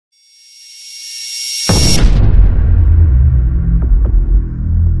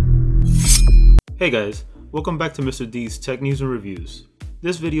Hey guys, welcome back to Mr. D's Tech News and Reviews.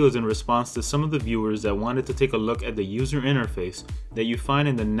 This video is in response to some of the viewers that wanted to take a look at the user interface that you find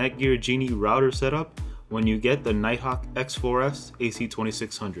in the NETGEAR Genie router setup when you get the NIGHTHAWK X4S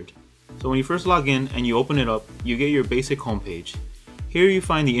AC2600. So when you first log in and you open it up, you get your basic homepage. Here you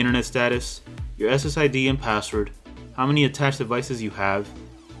find the internet status, your SSID and password, how many attached devices you have,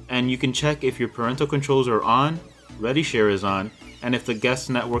 and you can check if your parental controls are on, Ready Share is on, and if the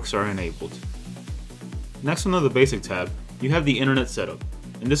guest networks are enabled. Next, under the Basic tab, you have the Internet Setup,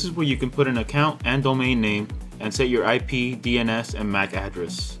 and this is where you can put an account and domain name and set your IP, DNS, and MAC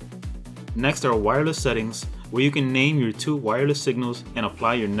address. Next are Wireless Settings, where you can name your two wireless signals and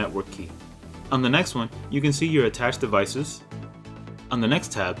apply your network key. On the next one, you can see your attached devices. On the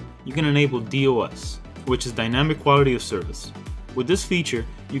next tab, you can enable DOS, which is Dynamic Quality of Service. With this feature,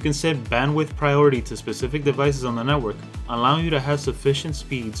 you can set bandwidth priority to specific devices on the network, allowing you to have sufficient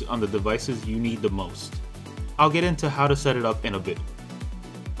speeds on the devices you need the most. I'll get into how to set it up in a bit.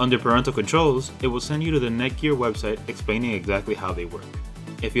 Under Parental Controls, it will send you to the NETGEAR website explaining exactly how they work.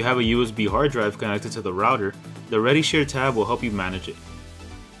 If you have a USB hard drive connected to the router, the Ready Share tab will help you manage it.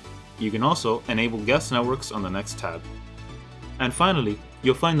 You can also enable guest networks on the next tab. And finally,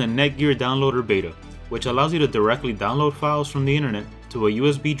 you'll find the NETGEAR Downloader Beta, which allows you to directly download files from the internet to a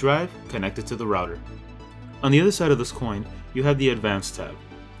USB drive connected to the router. On the other side of this coin, you have the Advanced tab.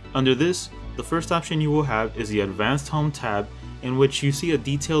 Under this, the first option you will have is the Advanced Home tab, in which you see a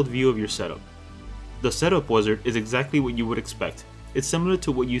detailed view of your setup. The setup wizard is exactly what you would expect. It's similar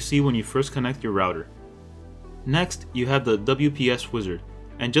to what you see when you first connect your router. Next, you have the WPS wizard,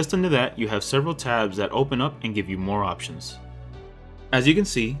 and just under that you have several tabs that open up and give you more options. As you can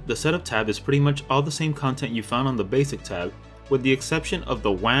see, the Setup tab is pretty much all the same content you found on the Basic tab, with the exception of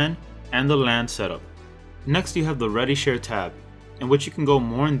the WAN and the LAN setup. Next, you have the Ready Share tab, in which you can go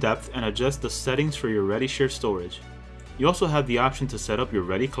more in depth and adjust the settings for your Ready Share storage. You also have the option to set up your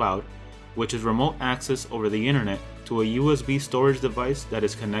Ready Cloud, which is remote access over the internet to a USB storage device that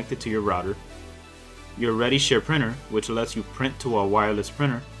is connected to your router, your Ready Share printer, which lets you print to a wireless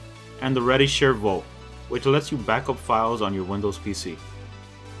printer, and the Ready Share Vault, which lets you back up files on your Windows PC.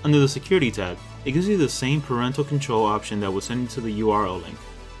 Under the Security tab, it gives you the same parental control option that will send you to the URL link.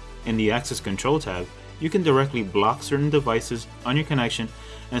 In the Access Control tab, you can directly block certain devices on your connection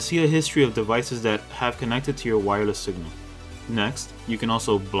and see a history of devices that have connected to your wireless signal. Next, you can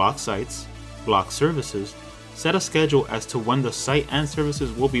also block sites, block services, set a schedule as to when the site and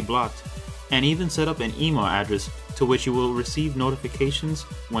services will be blocked, and even set up an email address to which you will receive notifications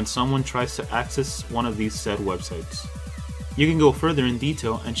when someone tries to access one of these said websites. You can go further in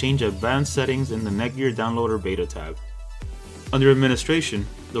detail and change advanced settings in the NETGEAR Downloader Beta tab. Under Administration,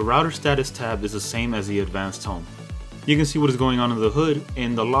 the Router Status tab is the same as the Advanced Home. You can see what is going on in the hood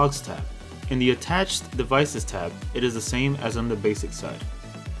in the Logs tab. In the Attached Devices tab, it is the same as on the Basic side.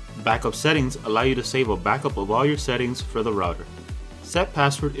 Backup Settings allow you to save a backup of all your settings for the router. Set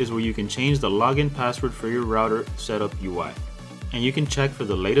Password is where you can change the login password for your router setup UI, and you can check for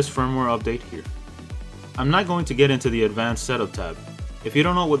the latest firmware update here. I'm not going to get into the Advanced Setup tab. If you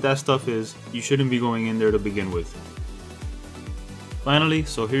don't know what that stuff is, you shouldn't be going in there to begin with. Finally,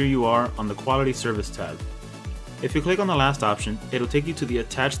 so here you are on the Quality Service tab. If you click on the last option, it'll take you to the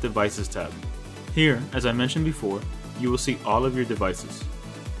Attached Devices tab. Here, as I mentioned before, you will see all of your devices.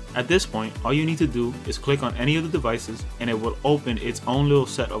 At this point, all you need to do is click on any of the devices and it will open its own little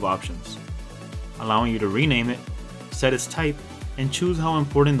set of options, allowing you to rename it, set its type, and choose how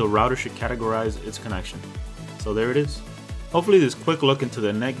important the router should categorize its connection. So there it is. Hopefully this quick look into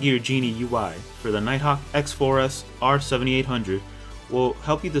the NETGEAR Genie UI for the NIGHTHAWK X4S R7800 will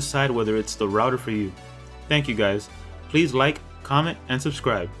help you decide whether it's the router for you. Thank you guys. Please like, comment, and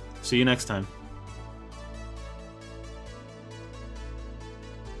subscribe. See you next time.